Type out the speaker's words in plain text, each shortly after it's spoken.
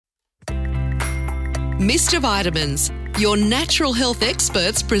Mr. Vitamins, your natural health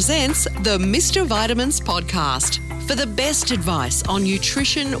experts, presents the Mr. Vitamins podcast. For the best advice on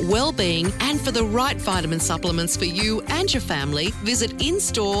nutrition, well-being, and for the right vitamin supplements for you and your family, visit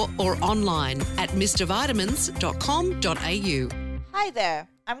in-store or online at mrvitamins.com.au. Hi there,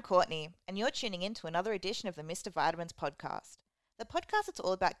 I'm Courtney, and you're tuning in to another edition of the Mr. Vitamins podcast. The podcast is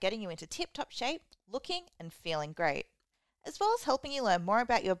all about getting you into tip-top shape, looking and feeling great, as well as helping you learn more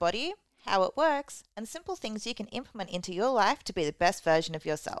about your body, how it works, and simple things you can implement into your life to be the best version of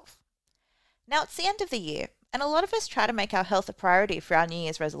yourself. Now, it's the end of the year, and a lot of us try to make our health a priority for our New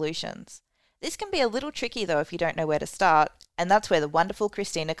Year's resolutions. This can be a little tricky though if you don't know where to start, and that's where the wonderful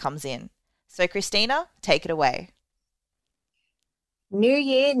Christina comes in. So Christina, take it away. New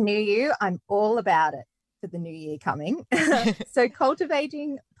year, new you. I'm all about it for the new year coming. So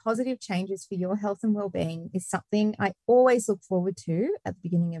cultivating positive changes for your health and well-being is something I always look forward to at the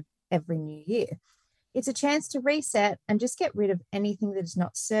beginning of every new year. It's a chance to reset and just get rid of anything that is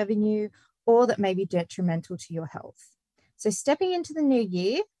not serving you or that may be detrimental to your health. So stepping into the new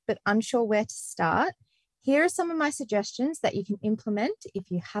year, but unsure where to start, here are some of my suggestions that you can implement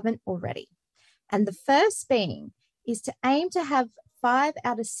if you haven't already. And the first being is to aim to have 5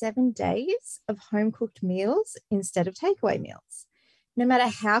 out of 7 days of home-cooked meals instead of takeaway meals. No matter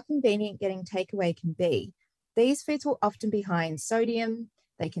how convenient getting takeaway can be, these foods will often be high in sodium.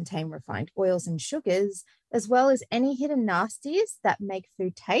 They contain refined oils and sugars, as well as any hidden nasties that make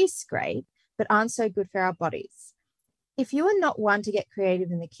food taste great, but aren't so good for our bodies. If you are not one to get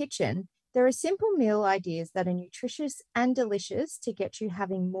creative in the kitchen, there are simple meal ideas that are nutritious and delicious to get you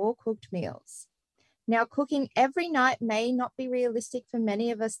having more cooked meals. Now, cooking every night may not be realistic for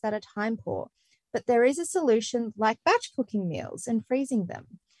many of us that are time poor, but there is a solution like batch cooking meals and freezing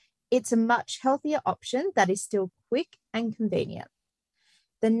them. It's a much healthier option that is still quick and convenient.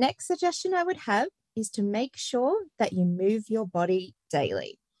 The next suggestion I would have is to make sure that you move your body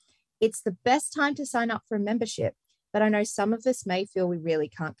daily. It's the best time to sign up for a membership, but I know some of us may feel we really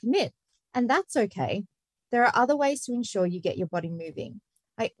can't commit, and that's okay. There are other ways to ensure you get your body moving.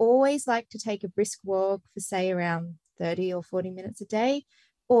 I always like to take a brisk walk for, say, around 30 or 40 minutes a day,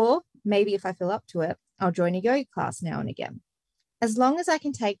 or maybe if I feel up to it, I'll join a yoga class now and again. As long as I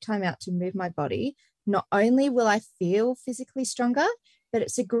can take time out to move my body, not only will I feel physically stronger, but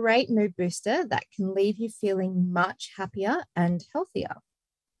it's a great mood booster that can leave you feeling much happier and healthier.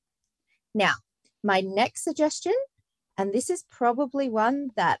 Now, my next suggestion, and this is probably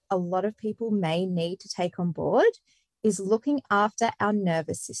one that a lot of people may need to take on board, is looking after our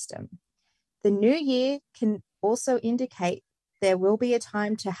nervous system. The new year can also indicate there will be a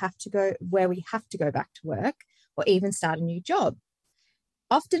time to have to go where we have to go back to work or even start a new job.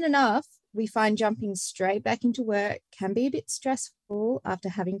 Often enough, we find jumping straight back into work can be a bit stressful after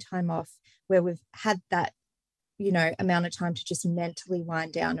having time off where we've had that, amount of time to just mentally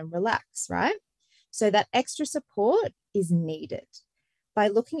wind down and relax, right? So that extra support is needed. By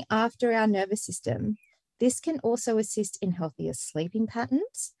looking after our nervous system, this can also assist in healthier sleeping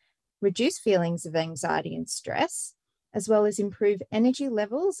patterns, reduce feelings of anxiety and stress, as well as improve energy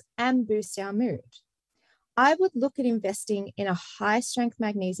levels and boost our mood. I would look at investing in a high-strength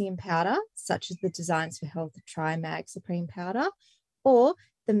magnesium powder, such as the Designs for Health Tri-Mag Supreme powder, or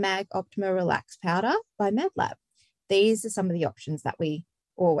the Mag Optima Relax powder by MedLab. These are some of the options that we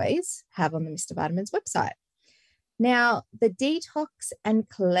always have on the Mr. Vitamins website. Now, the detox and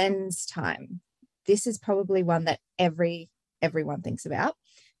cleanse time. This is probably one that everyone thinks about,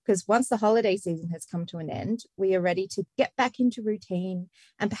 because once the holiday season has come to an end, we are ready to get back into routine,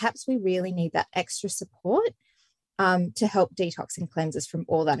 and perhaps we really need that extra support to help detox and cleanse us from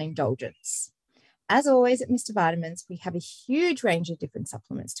all that indulgence. As always at Mr. Vitamins, we have a huge range of different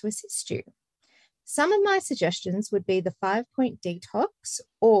supplements to assist you. Some of my suggestions would be the 5-Point Detox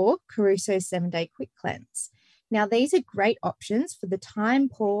or Caruso's 7-Day Quick Cleanse. Now, these are great options for the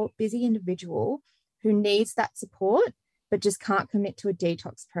time-poor, busy individual who needs that support but just can't commit to a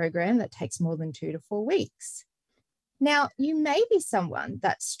detox program that takes more than 2 to 4 weeks. Now, you may be someone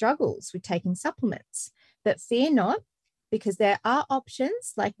that struggles with taking supplements, but fear not, because there are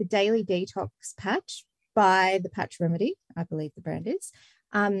options like the Daily Detox Patch by The Patch Remedy, I believe the brand is,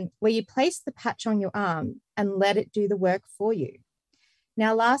 where you place the patch on your arm and let it do the work for you.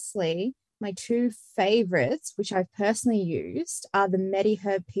 Now, lastly, my 2 favorites, which I've personally used, are the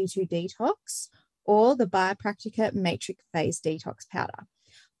MediHerb P2 Detox or the Biopractica Matrix Phase Detox Powder.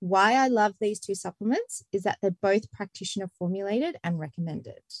 Why I love these 2 supplements is that they're both practitioner formulated and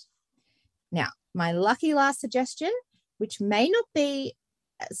recommended. Now, my lucky last suggestion, which may not be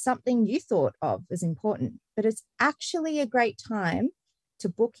something you thought of as important, but it's actually a great time to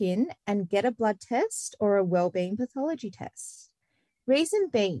book in and get a blood test or a wellbeing pathology test. Reason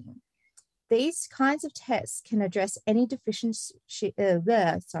being, these kinds of tests can address any deficiencies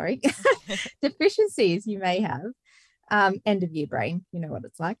you may have. End of year brain, you know what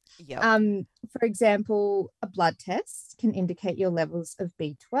it's like. Yep. For example, a blood test can indicate your levels of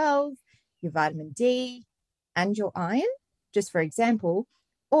B12, your vitamin D, and your iron, just for example,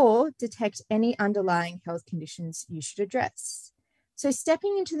 or detect any underlying health conditions you should address. So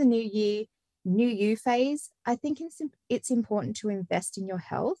stepping into the new year, new you phase, I think it's important to invest in your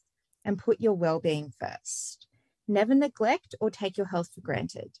health and put your well-being first. Never neglect or take your health for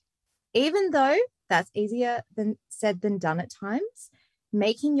granted. Even though that's easier said than done at times,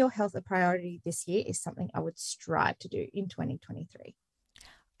 making your health a priority this year is something I would strive to do in 2023.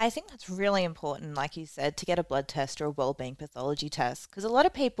 I think that's really important, like you said, to get a blood test or a wellbeing pathology test, because a lot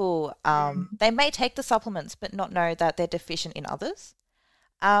of people, they may take the supplements but not know that they're deficient in others.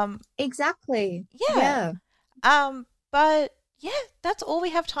 Exactly. Yeah. But yeah, that's all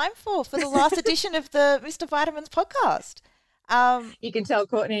we have time for the last edition of the Mr. Vitamins podcast. You can tell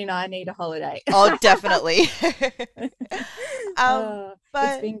Courtney and I need a holiday. Oh, definitely. But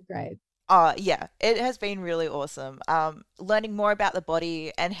it's been great. Yeah, it has been really awesome. Learning more about the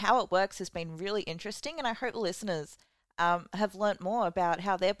body and how it works has been really interesting, and I hope listeners have learnt more about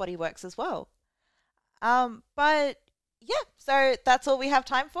how their body works as well. But yeah, so that's all we have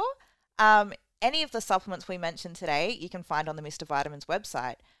time for. Any of the supplements we mentioned today, you can find on the Mr. Vitamins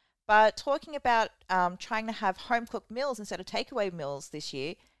website. But talking about trying to have home-cooked meals instead of takeaway meals this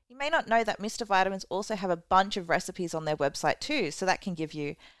year, you may not know that Mr. Vitamins also have a bunch of recipes on their website too, so that can give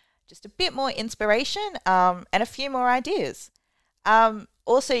you just a bit more inspiration and a few more ideas.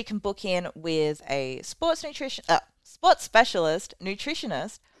 Also, you can book in with a sports specialist,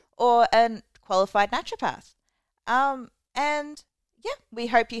 nutritionist, or a qualified naturopath. And yeah, we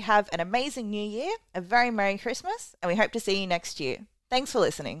hope you have an amazing new year, a very Merry Christmas, and we hope to see you next year. Thanks for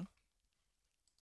listening.